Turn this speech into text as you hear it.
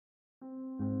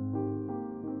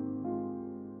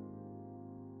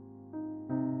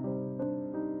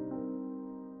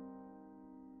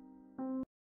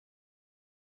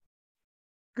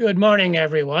Good morning,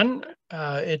 everyone.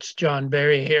 It's John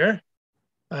Berry here.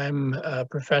 I'm a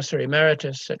Professor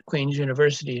Emeritus at Queen's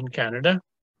University in Canada.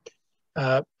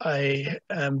 I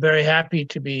am very happy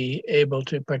to be able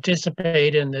to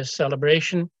participate in this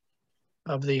celebration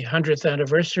of the 100th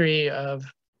anniversary of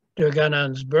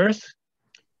Durganand's birth,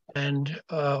 and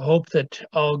hope that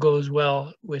all goes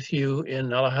well with you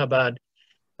in Allahabad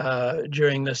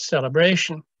during this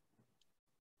celebration.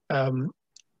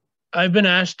 I've been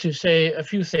asked to say a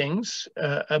few things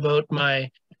about my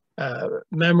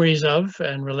memories of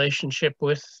and relationship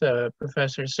with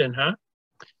Professor Sinha.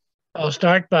 I'll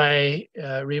start by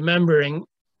remembering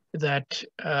that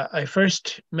I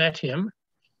first met him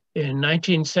in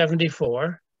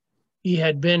 1974. He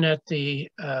had been at the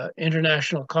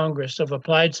International Congress of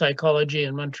Applied Psychology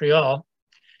in Montreal,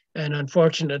 and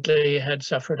unfortunately had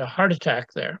suffered a heart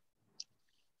attack there.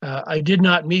 I did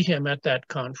not meet him at that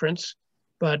conference,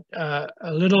 but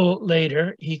a little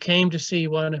later, he came to see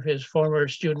one of his former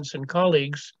students and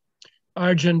colleagues,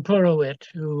 Arjun Purohit,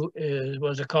 who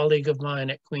was a colleague of mine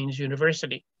at Queen's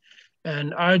University.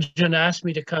 And Arjun asked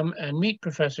me to come and meet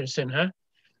Professor Sinha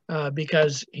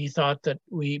because he thought that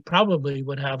we probably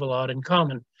would have a lot in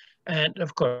common. And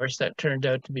of course, that turned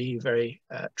out to be very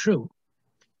true.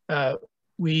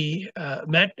 We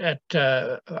met at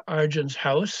Arjun's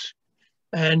house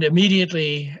and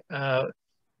immediately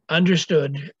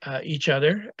understood each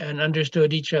other and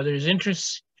understood each other's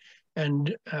interests.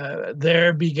 And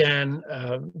there began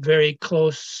a very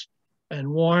close and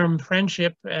warm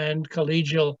friendship and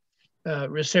collegial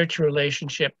research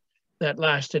relationship that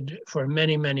lasted for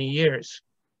many, many years.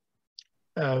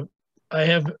 I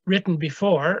have written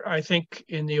before, I think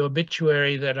in the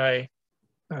obituary that I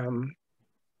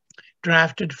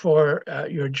drafted for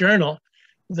your journal,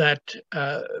 that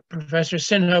Professor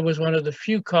Sinha was one of the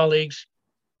few colleagues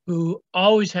who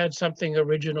always had something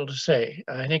original to say.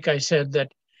 I think I said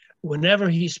that whenever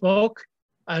he spoke,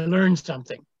 I learned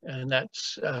something, and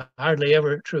that's hardly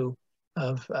ever true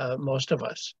of most of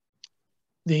us.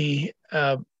 The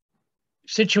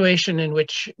situation in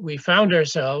which we found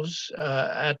ourselves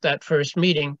at that first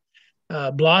meeting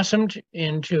blossomed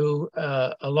into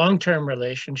a long-term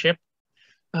relationship,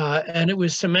 and it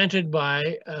was cemented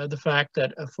by the fact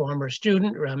that a former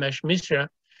student, Ramesh Mishra,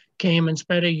 came and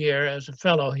spent a year as a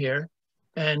fellow here,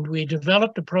 and we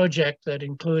developed a project that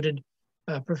included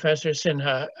Professor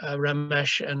Sinha,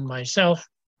 Ramesh, and myself,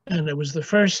 and it was the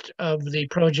first of the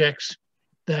projects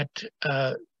that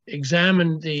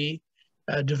examined the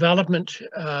development,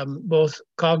 both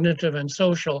cognitive and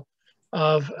social,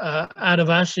 of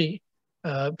Adivasi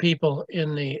people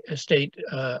in the state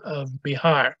of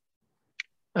Bihar.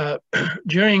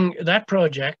 During that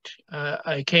project,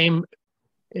 I came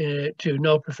to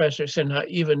know Professor Sinha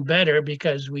even better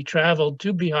because we traveled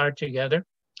to Bihar together.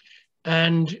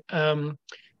 And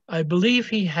I believe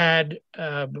he had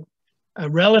a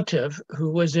relative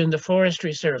who was in the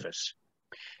forestry service.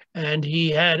 And he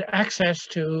had access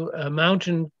to a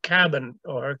mountain cabin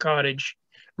or a cottage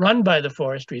run by the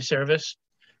forestry service.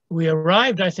 We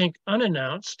arrived, I think,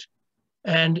 unannounced,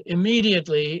 and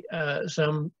immediately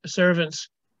some servants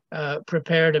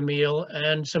prepared a meal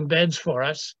and some beds for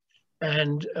us.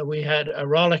 And we had a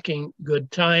rollicking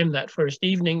good time that first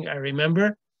evening, I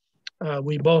remember.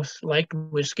 We both liked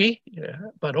whiskey,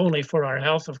 but only for our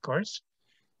health, of course.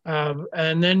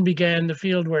 And then began the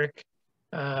field work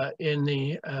in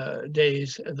the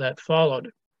days that followed.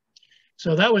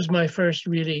 So that was my first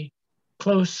really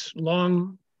close,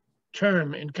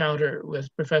 long-term encounter with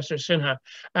Professor Sinha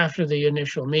after the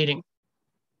initial meeting.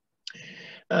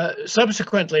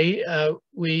 Subsequently,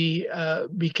 we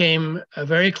became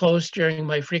very close during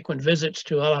my frequent visits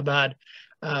to Allahabad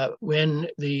when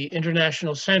the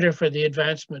International Center for the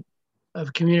Advancement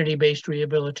of Community-Based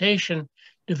Rehabilitation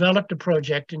developed a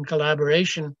project in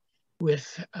collaboration with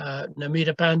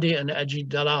Namita Pandey and Ajit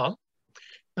Dalal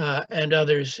and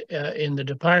others in the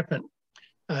department.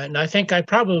 And I think I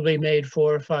probably made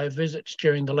 4 or 5 visits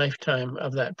during the lifetime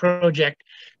of that project,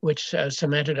 which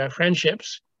cemented our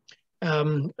friendships.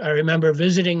 I remember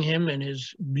visiting him in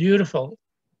his beautiful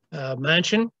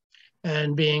mansion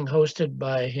and being hosted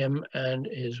by him and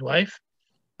his wife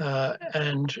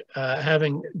and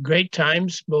having great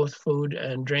times, both food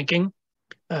and drinking,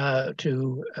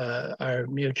 to our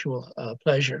mutual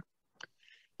pleasure.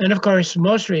 And of course,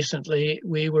 most recently,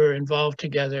 we were involved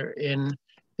together in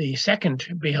the second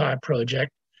Bihar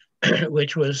project,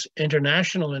 which was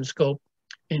international in scope,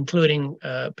 including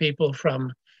people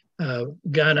from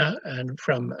Ghana and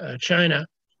from China,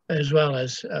 as well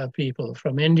as people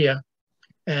from India.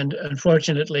 And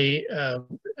unfortunately,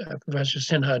 Professor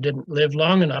Sinha didn't live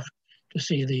long enough to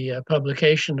see the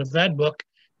publication of that book,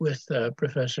 with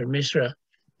Professor Misra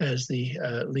as the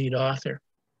lead author.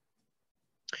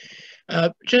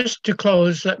 Just to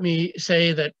close, let me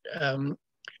say that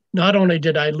not only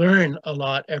did I learn a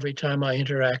lot every time I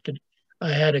interacted,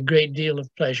 I had a great deal of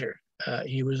pleasure.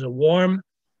 He was a warm,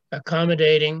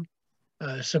 accommodating,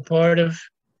 supportive,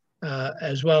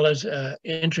 as well as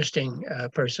interesting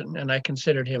person, and I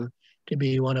considered him to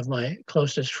be one of my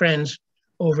closest friends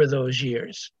over those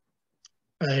years.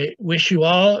 I wish you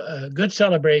all a good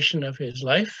celebration of his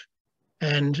life,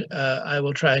 and I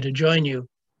will try to join you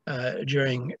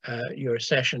during your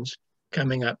sessions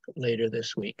coming up later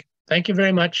this week. Thank you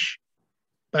very much.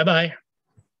 Bye-bye.